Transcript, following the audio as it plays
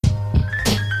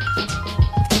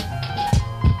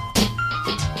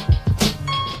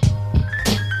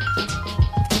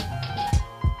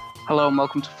Hello and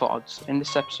welcome to FODS. In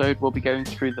this episode, we'll be going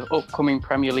through the upcoming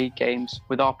Premier League games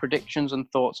with our predictions and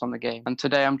thoughts on the game. And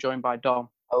today I'm joined by Dom.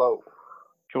 Hello. Do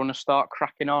you want to start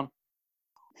cracking on?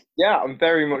 Yeah, I'm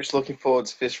very much looking forward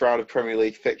to this round of Premier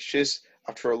League fixtures.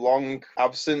 After a long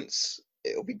absence,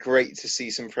 it'll be great to see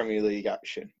some Premier League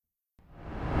action.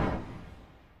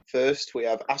 First, we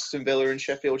have Aston Villa and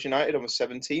Sheffield United on the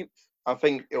 17th. I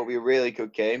think it'll be a really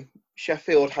good game.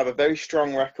 Sheffield have a very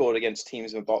strong record against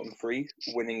teams in the bottom three,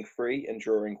 winning 3 and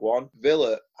drawing 1.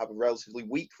 Villa have a relatively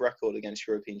weak record against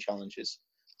European challengers,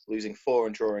 losing 4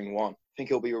 and drawing 1. I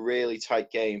think it'll be a really tight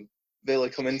game.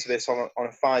 Villa come into this on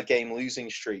a 5-game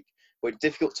losing streak, but it's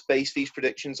difficult to base these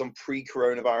predictions on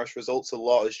pre-coronavirus results. A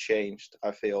lot has changed, I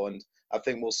feel, and I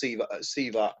think we'll see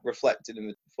that reflected in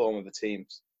the form of the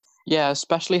teams. Yeah,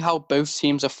 especially how both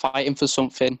teams are fighting for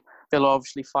something. Villa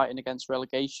obviously fighting against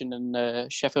relegation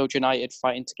and Sheffield United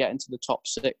fighting to get into the top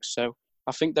 6. So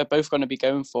I think they're both going to be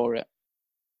going for it.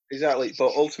 Exactly,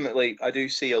 but ultimately, I do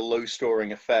see a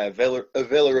low-scoring affair. Villa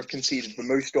have conceded the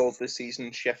most goals this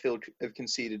season. Sheffield have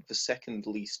conceded the second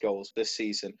least goals this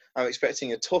season. I'm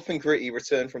expecting a tough and gritty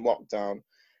return from lockdown.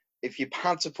 If you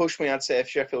had to push me, I'd say if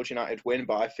Sheffield United win,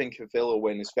 but I think a Villa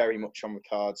win is very much on the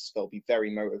cards. They'll be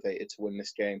very motivated to win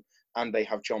this game, and they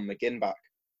have John McGinn back.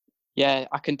 Yeah,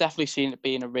 I can definitely see it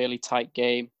being a really tight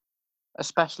game,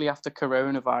 especially after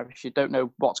coronavirus. You don't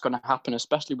know what's going to happen,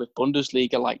 especially with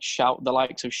Bundesliga, the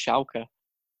likes of Schalke.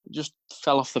 It just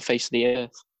fell off the face of the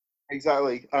earth.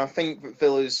 Exactly. And I think that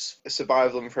Villa's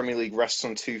survival in the Premier League rests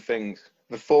on two things.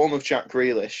 The form of Jack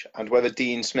Grealish and whether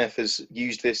Dean Smith has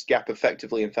used this gap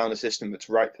effectively and found a system that's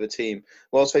right for the team.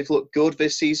 Whilst they've looked good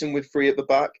this season with 3 at the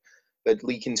back, they're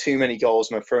leaking too many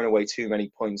goals and they're throwing away too many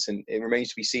points, and it remains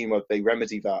to be seen whether they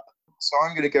remedy that. So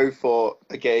I'm going to go for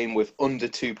a game with under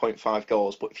 2.5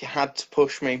 goals, but if you had to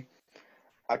push me,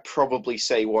 I'd probably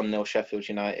say 1-0 Sheffield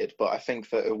United, but I think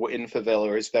that a win for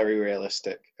Villa is very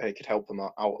realistic. It could help them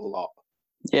out a lot.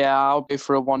 Yeah, I'll go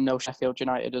for a 1-0 Sheffield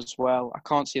United as well. I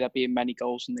can't see there being many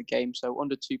goals in the game, so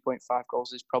under 2.5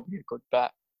 goals is probably a good bet.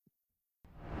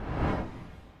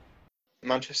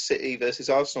 Manchester City versus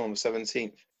Arsenal on the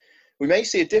 17th. We may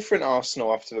see a different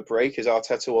Arsenal after the break, as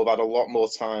Arteta will have had a lot more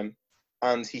time,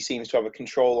 and he seems to have a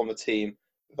control on the team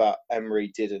that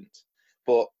Emery didn't.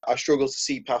 But I struggle to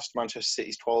see past Manchester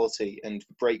City's quality, and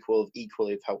the break will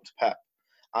equally have helped Pep.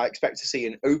 I expect to see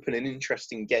an open and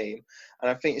interesting game, and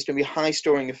I think it's going to be a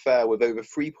high-scoring affair with over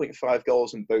 3.5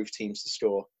 goals in both teams to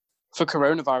score. For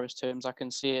coronavirus terms, I can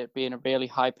see it being a really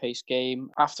high-paced game.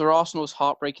 After Arsenal's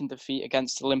heartbreaking defeat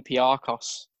against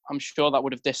Olympiacos, I'm sure that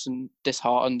would have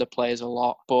disheartened the players a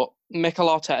lot. But Mikel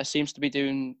Arteta seems to be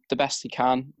doing the best he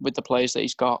can with the players that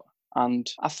he's got,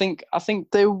 and I think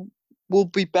they will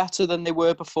be better than they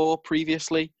were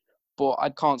previously, but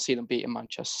I can't see them beating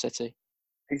Manchester City.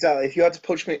 Exactly. If you had to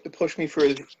push me for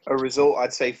a result,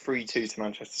 I'd say 3-2 to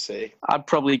Manchester City. I'd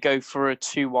probably go for a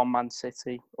 2-1 Man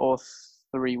City or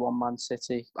 3-1 Man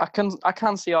City. I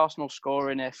can see Arsenal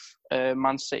scoring if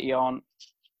Man City aren't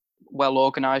well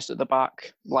organised at the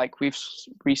back, like we've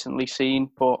recently seen.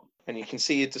 And you can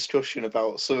see a discussion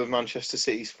about some of Manchester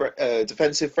City's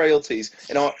defensive frailties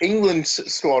in our England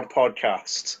squad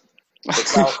podcast.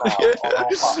 It's out now on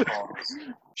all platforms.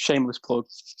 Shameless plug.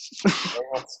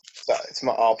 It's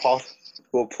not our pod.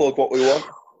 We'll plug what we want.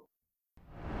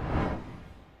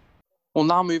 We'll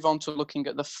now move on to looking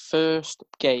at the first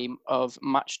game of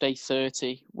match day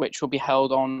 30, which will be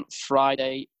held on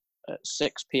Friday at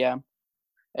 6 p.m,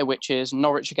 which is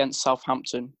Norwich against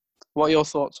Southampton. What are your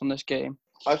thoughts on this game?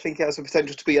 I think it has the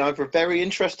potential to be either a very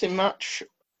interesting match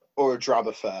or a drab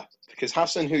affair, because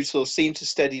Hassan Hutel seemed to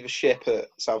steady the ship at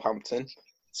Southampton,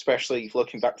 especially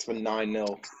looking back to the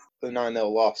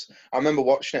 9-0 loss. I remember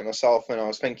watching it myself and I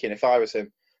was thinking, if I was him,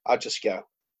 I'd just go.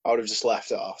 I would have just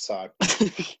left at half time.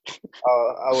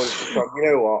 I would have just gone, you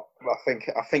know what?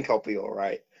 I think I'll be all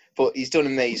right. But he's done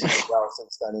amazing well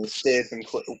since then. He's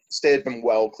steered them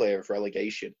well clear of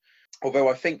relegation. Although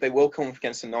I think they will come up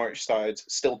against the Norwich side,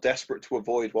 still desperate to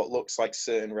avoid what looks like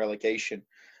certain relegation.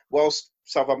 Whilst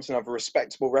Southampton have a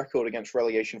respectable record against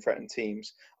relegation-threatened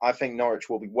teams, I think Norwich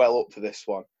will be well up for this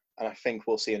one, and I think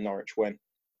we'll see a Norwich win.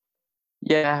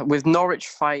 Yeah, with Norwich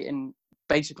fighting,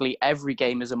 basically every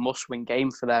game is a must-win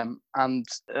game for them, and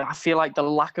I feel like the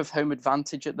lack of home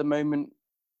advantage at the moment,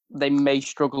 they may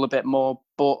struggle a bit more,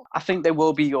 but I think they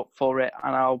will be up for it,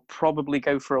 and I'll probably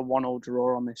go for a 1-1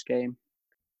 draw on this game.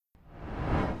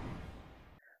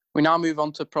 We now move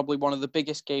on to probably one of the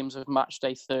biggest games of match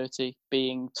day 30,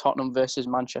 being Tottenham versus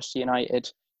Manchester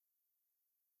United.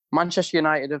 Manchester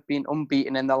United have been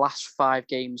unbeaten in the last 5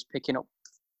 games,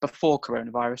 before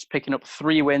coronavirus, picking up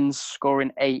 3 wins,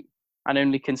 scoring 8, and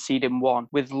only conceding 1,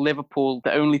 with Liverpool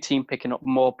the only team picking up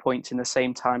more points in the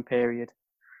same time period.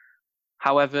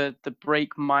 However, the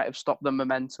break might have stopped the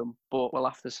momentum, but we'll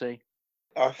have to see.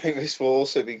 I think this will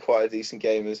also be quite a decent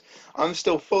game, as I'm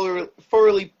still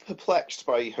thoroughly perplexed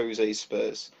by Jose's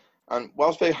Spurs. And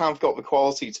whilst they have got the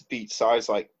quality to beat sides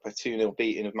like a 2-0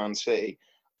 beating of Man City,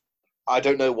 I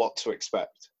don't know what to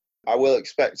expect. I will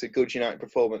expect a good United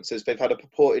performance, as they've had a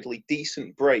purportedly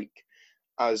decent break,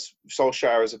 as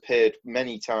Solskjaer has appeared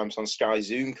many times on Sky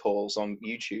Zoom calls on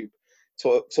YouTube,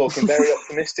 talking very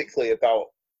optimistically about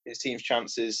his team's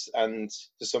chances and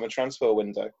the summer transfer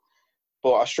window.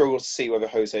 But I struggle to see whether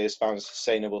Jose has found a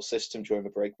sustainable system during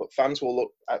the break. But fans will look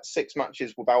at 6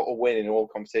 matches without a win in all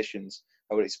competitions.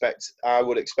 I would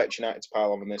expect United to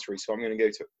pile on the misery. So I'm going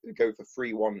to go for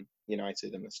 3-1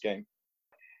 United in this game.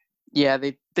 Yeah,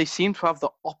 they seem to have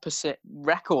the opposite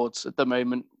records at the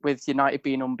moment, with United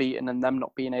being unbeaten and them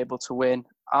not being able to win.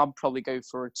 I'll probably go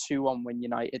for a 2-1 win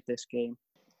United this game.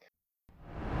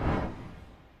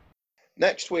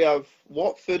 Next, we have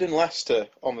Watford and Leicester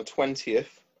on the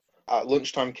 20th at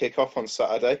lunchtime kickoff on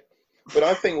Saturday. But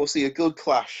I think we'll see a good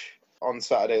clash on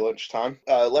Saturday lunchtime.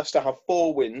 Leicester have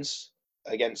 4 wins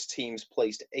against teams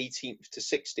placed 18th to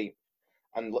 16th.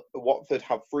 And Watford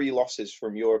have 3 losses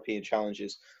from European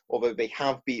challenges, although they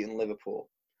have beaten Liverpool.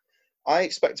 I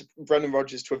expect Brendan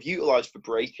Rodgers to have utilised the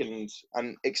break and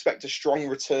expect a strong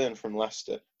return from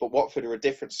Leicester. But Watford are a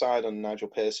different side under Nigel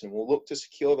Pearson and will look to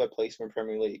secure their place in the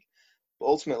Premier League. But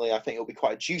ultimately, I think it'll be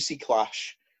quite a juicy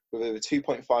clash with over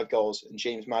 2.5 goals and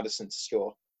James Maddison to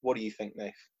score. What do you think,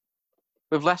 Nath?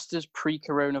 With Leicester's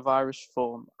pre-coronavirus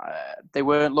form, they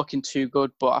weren't looking too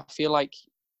good, but I feel like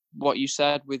what you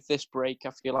said with this break,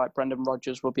 I feel like Brendan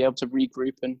Rodgers will be able to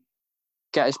regroup and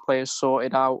get his players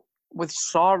sorted out. With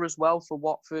Sarr as well for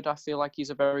Watford, I feel like he's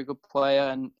a very good player,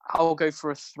 and I'll go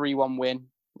for a 3-1 win,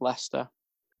 Leicester.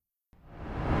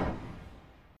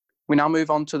 We now move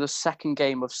on to the second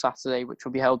game of Saturday, which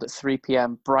will be held at 3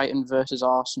 p.m, Brighton versus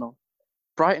Arsenal.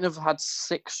 Brighton have had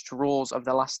 6 draws of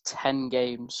their last 10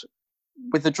 games.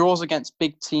 With the draws against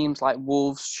big teams like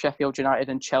Wolves, Sheffield United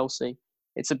and Chelsea,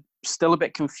 it's still a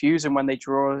bit confusing when they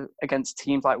draw against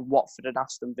teams like Watford and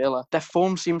Aston Villa. Their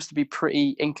form seems to be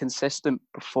pretty inconsistent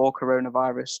before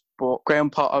coronavirus, but Graham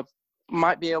Potter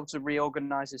might be able to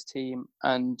reorganise his team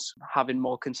and having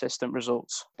more consistent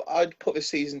results. I'd put this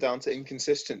season down to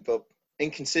inconsistent, but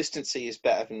inconsistency is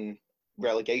better than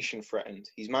relegation threatened.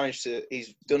 He's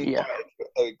done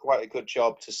quite a good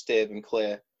job to steer them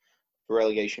clear the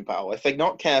relegation battle. If they're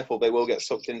not careful, they will get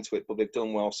sucked into it, but they've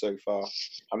done well so far.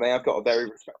 And they have got a very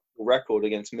respectable record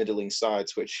against middling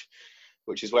sides, which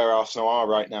is where Arsenal are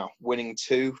right now, winning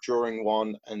 2, drawing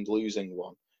 1 and losing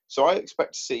 1. So I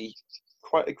expect to see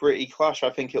quite a gritty clash. I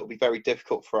think it'll be very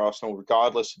difficult for Arsenal,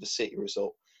 regardless of the City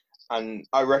result. And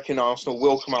I reckon Arsenal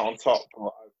will come out on top,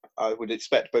 but I would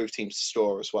expect both teams to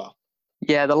score as well.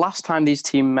 Yeah, the last time these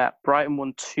teams met, Brighton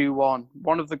won 2-1.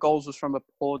 One of the goals was from a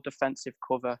poor defensive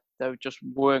cover. They just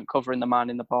weren't covering the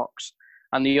man in the box.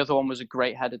 And the other one was a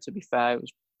great header, to be fair. It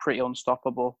was pretty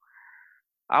unstoppable.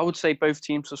 I would say both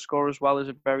teams to score as well is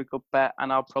a very good bet,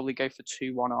 and I'll probably go for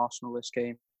 2-1 Arsenal this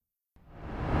game.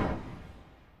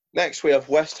 Next, we have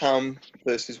West Ham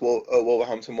versus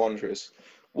Wolverhampton Wanderers.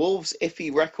 Wolves'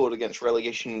 iffy record against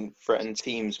relegation-threatened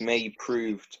teams may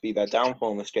prove to be their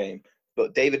downfall in this game,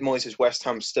 but David Moyes' West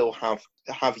Ham still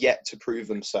have yet to prove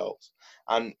themselves.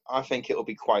 And I think it'll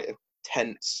be quite a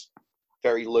tense,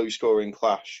 very low-scoring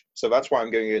clash. So that's why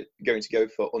I'm going to go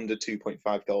for under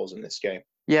 2.5 goals in this game.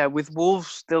 Yeah, with Wolves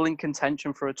still in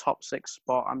contention for a top 6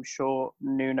 spot, I'm sure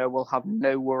Nuno will have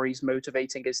no worries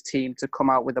motivating his team to come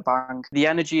out with a bang. The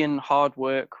energy and hard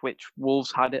work which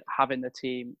Wolves have in the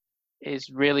team is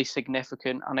really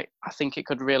significant, and I think it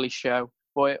could really show.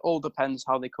 But it all depends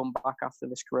how they come back after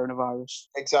this coronavirus.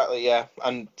 Exactly, yeah.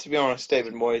 And to be honest,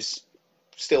 David Moyes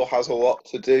still has a lot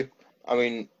to do. I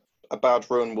mean, a bad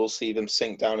run will see them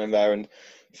sink down in there. And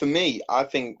for me, I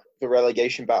think the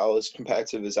relegation battle is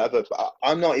competitive as ever. But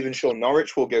I'm not even sure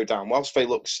Norwich will go down. Whilst they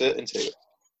look certain to,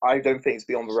 I don't think it's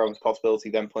beyond the realms of possibility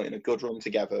them putting a good run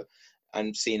together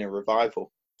and seeing a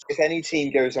revival. If any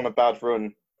team goes on a bad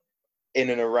run in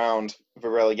and around the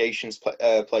relegation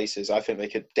places, I think they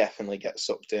could definitely get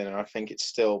sucked in, and I think it's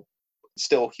still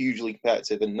hugely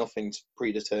competitive and nothing's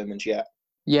predetermined yet.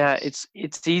 Yeah, it's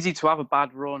easy to have a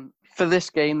bad run. For this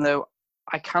game, though,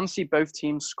 I can see both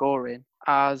teams scoring,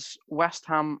 as West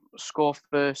Ham score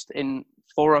first in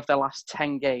 4 of their last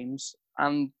 10 games,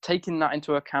 and taking that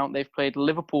into account, they've played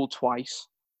Liverpool twice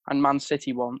and Man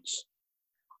City once.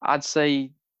 I'd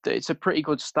say that it's a pretty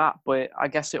good stat, but I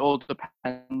guess it all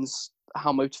depends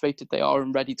how motivated they are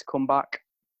and ready to come back.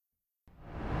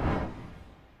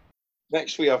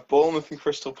 Next, we have Bournemouth and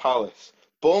Crystal Palace.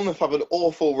 Bournemouth have an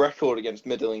awful record against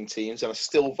middling teams and are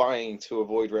still vying to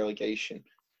avoid relegation.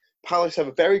 Palace have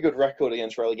a very good record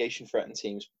against relegation-threatened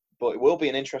teams, but it will be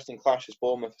an interesting clash as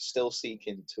Bournemouth are still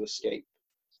seeking to escape.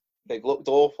 They've looked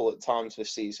awful at times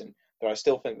this season, but I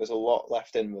still think there's a lot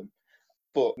left in them.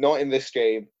 But not in this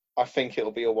game. I think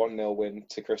it'll be a 1-0 win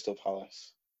to Crystal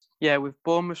Palace. Yeah, with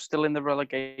Bournemouth still in the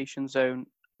relegation zone,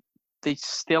 they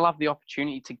still have the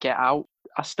opportunity to get out.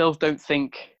 I still don't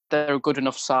think they're a good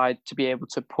enough side to be able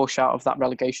to push out of that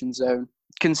relegation zone,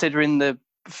 considering the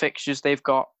fixtures they've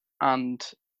got and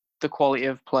the quality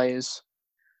of players.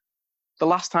 The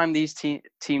last time these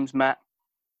teams met,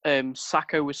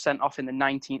 Sacco was sent off in the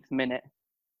 19th minute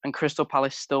and Crystal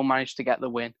Palace still managed to get the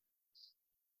win.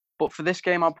 But for this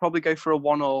game, I'll probably go for a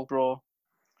 1-1 draw.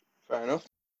 Fair enough.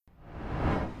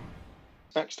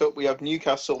 Next up, we have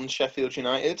Newcastle and Sheffield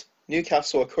United.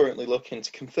 Newcastle are currently looking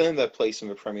to confirm their place in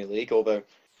the Premier League, although it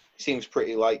seems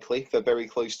pretty likely. They're very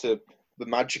close to the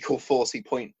magical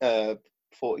 40-point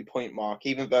mark,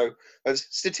 even though,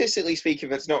 statistically speaking,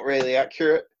 that's not really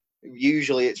accurate.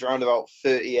 Usually it's around about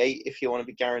 38 if you want to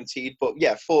be guaranteed. But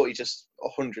yeah, 40 just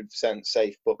 100%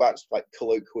 safe. But that's like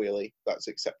colloquially, that's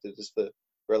accepted as the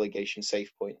relegation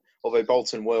safe point. Although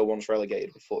Bolton were once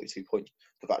relegated with 42 points,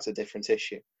 but that's a different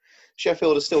issue.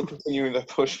 Sheffield are still continuing their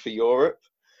push for Europe,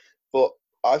 but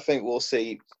I think we'll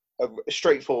see a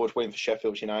straightforward win for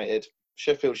Sheffield United.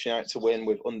 Sheffield United to win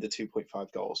with under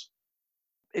 2.5 goals.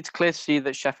 It's clear to see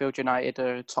that Sheffield United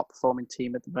are a top-performing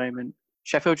team at the moment.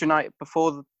 Sheffield United,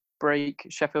 before the break,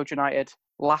 Sheffield United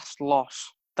last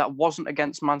loss that wasn't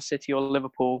against Man City or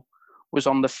Liverpool was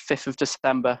on the 5th of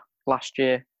December last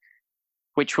year,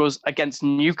 which was against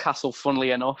Newcastle,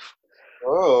 funnily enough.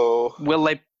 Oh. Will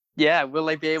they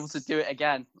be able to do it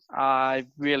again? I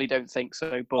really don't think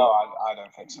so. But no, I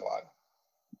don't think so either.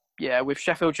 Yeah, with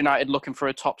Sheffield United looking for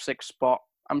a top 6 spot,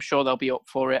 I'm sure they'll be up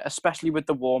for it, especially with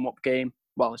the warm-up game.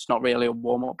 Well, it's not really a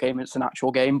warm-up game, it's an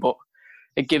actual game, but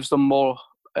it gives them more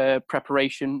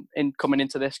preparation in coming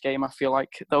into this game. I feel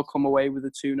like they'll come away with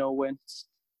a 2-0 win.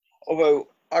 Although,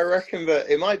 I reckon that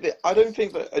it might be... I don't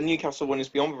think that a Newcastle win is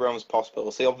beyond the realms of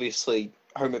possibility. Obviously,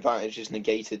 home advantage is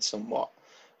negated somewhat.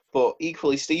 But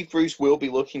equally, Steve Bruce will be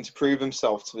looking to prove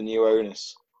himself to the new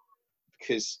owners.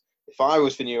 Because if I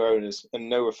was the new owners, and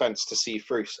no offence to Steve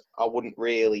Bruce, I wouldn't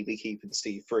really be keeping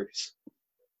Steve Bruce.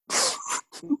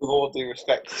 With all due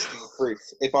respect to Steve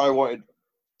Bruce, if I wanted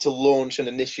to launch an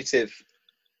initiative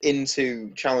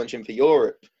into challenging for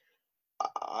Europe,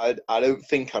 I don't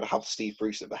think I'd have Steve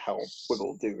Bruce at the helm, with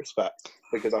all due respect,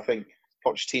 because I think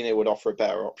Pochettino would offer a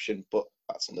better option, but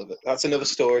that's another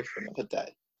story for another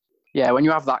day. Yeah, when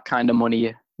you have that kind of money,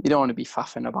 you don't want to be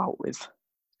faffing about with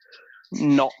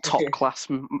not top-class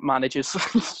managers.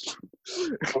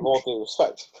 With all due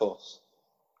respect, of course.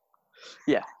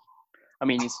 Yeah. I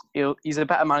mean, he's a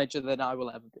better manager than I will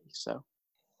ever be, so...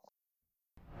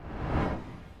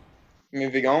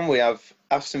 Moving on, we have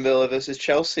Aston Villa versus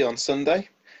Chelsea on Sunday.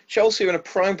 Chelsea are in a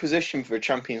prime position for a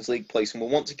Champions League place and will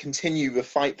want to continue the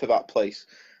fight for that place.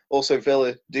 Also,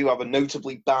 Villa do have a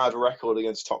notably bad record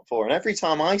against top 4. And every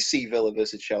time I see Villa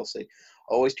versus Chelsea,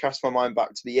 I always cast my mind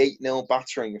back to the 8-0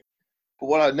 battering. But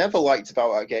what I never liked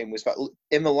about that game was that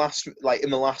in the last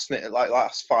minute, like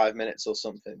last 5 minutes or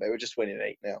something, they were just winning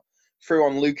 8-0. Threw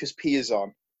on Lucas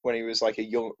Piazon when he was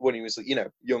young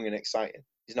and exciting.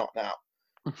 He's not now.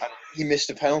 And he missed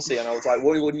a penalty, and I was like,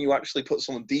 why wouldn't you actually put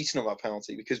someone decent on that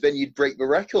penalty? Because then you'd break the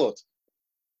record.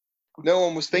 No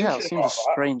one was thinking about that. Yeah, it seems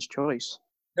a strange choice.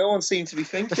 No one seemed to be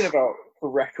thinking about the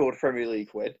record Premier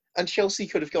League win. And Chelsea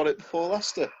could have got it before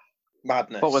Leicester.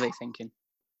 Madness. What were they thinking?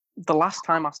 The last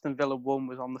time Aston Villa won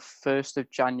was on the 1st of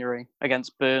January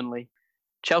against Burnley.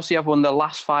 Chelsea have won their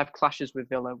last 5 clashes with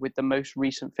Villa, with the most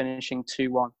recent finishing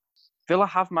 2-1. Villa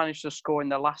have managed to score in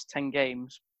their last 10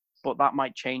 games, but that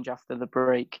might change after the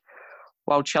break.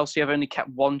 While Chelsea have only kept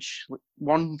one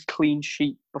clean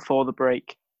sheet before the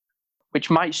break, which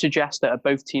might suggest that a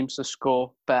both teams to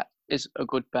score bet is a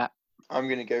good bet. I'm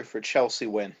going to go for a Chelsea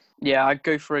win. Yeah, I'd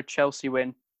go for a Chelsea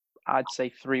win. I'd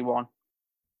say 3-1.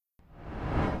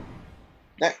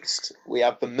 Next, we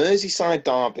have the Merseyside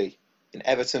derby in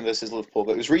Everton versus Liverpool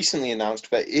that was recently announced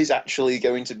that is actually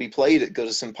going to be played at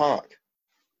Goodison Park.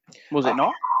 Was it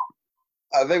not?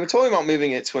 They were talking about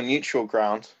moving it to a neutral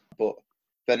ground, but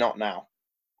they're not now.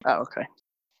 Oh, okay.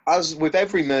 As with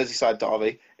every Merseyside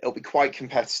derby, it'll be quite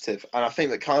competitive, and I think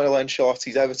that Carlo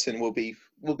Ancelotti's Everton will be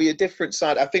a different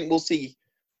side. I think we'll see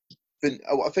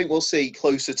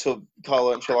closer to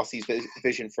Carlo Ancelotti's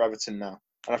vision for Everton now,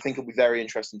 and I think it'll be very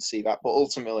interesting to see that. But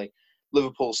ultimately,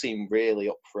 Liverpool seem really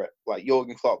up for it. Like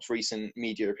Jurgen Klopp's recent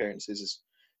media appearances has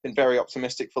been very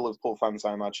optimistic for Liverpool fans,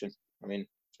 I imagine. I mean,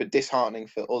 it's been disheartening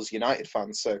for us United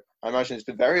fans, so I imagine it's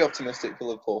been very optimistic for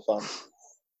Liverpool fans.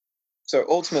 So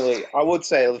ultimately, I would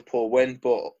say Liverpool win,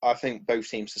 but I think both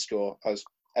teams to score, as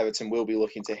Everton will be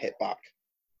looking to hit back.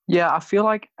 Yeah, I feel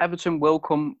like Everton will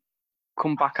come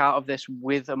back out of this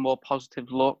with a more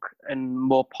positive look and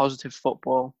more positive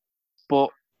football. But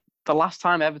the last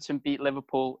time Everton beat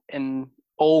Liverpool in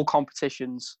all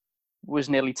competitions was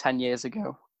nearly 10 years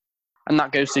ago. And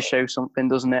that goes to show something,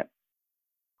 doesn't it?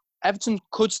 Everton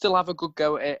could still have a good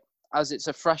go at it as it's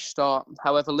a fresh start.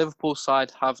 However, Liverpool's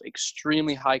side have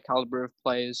extremely high calibre of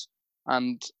players,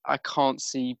 and I can't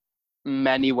see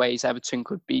many ways Everton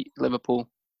could beat Liverpool.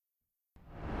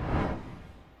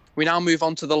 We now move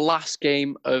on to the last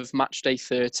game of match day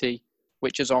 30,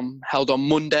 which is held on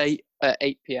Monday at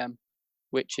 8 p.m,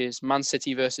 which is Man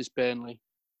City versus Burnley.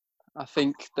 I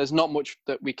think there's not much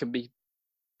that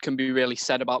can be really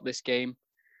said about this game.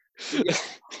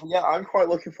 Yeah, I'm quite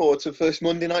looking forward to the first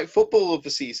Monday night football of the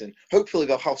season. Hopefully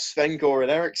they'll have Sven-Göran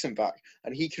Eriksson back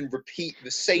and he can repeat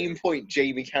the same point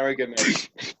Jamie Carragher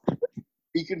made.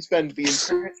 He can spend the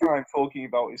entire time talking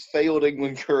about his failed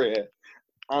England career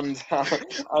and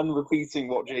repeating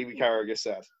what Jamie Carragher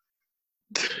said.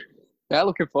 Yeah,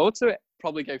 looking forward to it.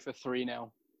 Probably go for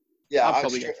 3-0. Yeah, I'll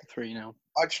probably go for 3-0.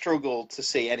 I'd struggle to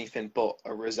see anything but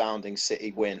a resounding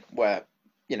City win where,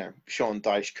 Sean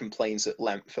Dyche complains at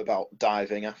length about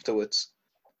diving afterwards.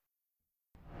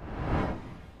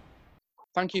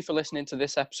 Thank you for listening to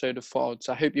this episode of Forwards.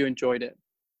 I hope you enjoyed it.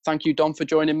 Thank you, Don, for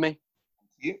joining me.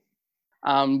 Thank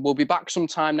you. We'll be back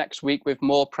sometime next week with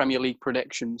more Premier League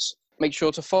predictions. Make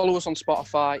sure to follow us on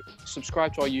Spotify,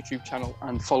 subscribe to our YouTube channel,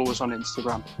 and follow us on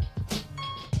Instagram.